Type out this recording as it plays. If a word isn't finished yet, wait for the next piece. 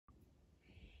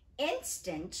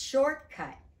instant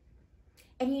shortcut.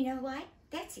 And you know what?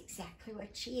 That's exactly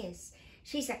what she is.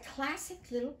 She's a classic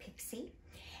little pixie.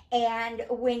 And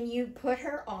when you put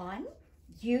her on,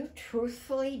 you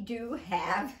truthfully do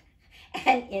have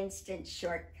an instant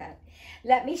shortcut.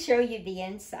 Let me show you the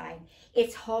inside.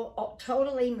 It's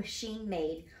totally machine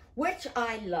made, which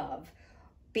I love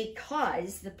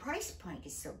because the price point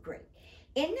is so great.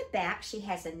 In the back, she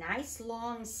has a nice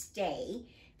long stay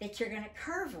that you're going to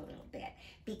curve a little bit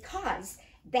because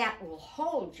that will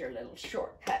hold your little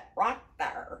shortcut right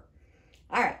there.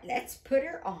 All right, let's put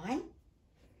her on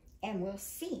and we'll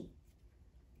see.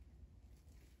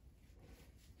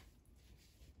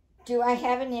 Do I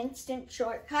have an instant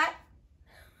shortcut?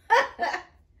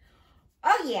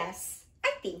 Oh yes,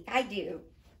 I think I do.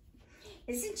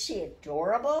 Isn't she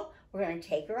adorable? We're going to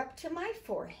take her up to my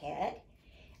forehead,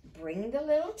 bring the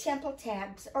little temple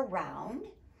tabs around,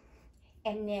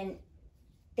 and then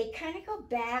they kind of go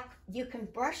back. You can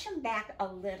brush them back a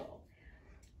little.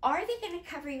 Are they going to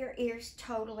cover your ears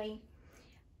totally?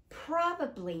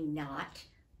 Probably not,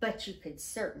 but you could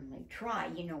certainly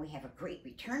try. You know, we have a great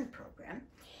return program.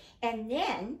 And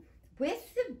then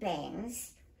with the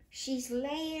bangs, she's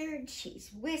layered, she's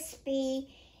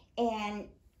wispy, and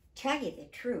tell you the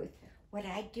truth, what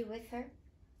I'd do with her,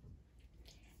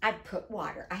 I'd put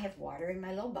water. I have water in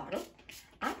my little bottle.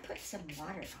 I'd put some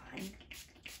water on.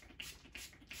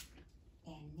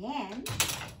 And then,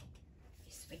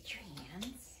 just with your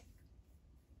hands.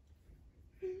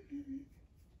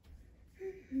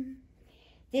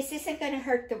 This isn't going to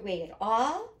hurt the wig at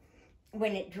all.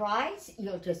 When it dries,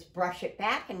 you'll just brush it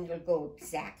back and it'll go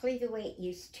exactly the way it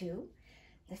used to.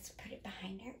 Let's put it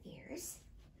behind our ears.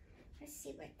 Let's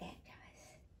see what that does.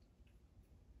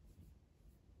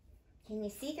 Can you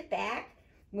see the back?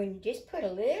 When you just put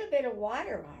a little bit of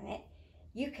water on it,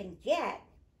 you can get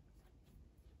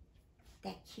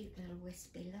that cute little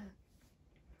wispy look.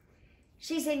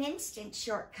 She's an instant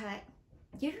shortcut.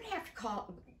 You don't have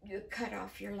to cut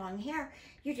off your long hair.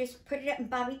 You just put it up in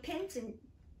bobby pins and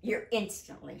you're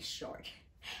instantly short.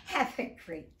 Have a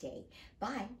great day.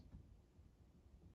 Bye.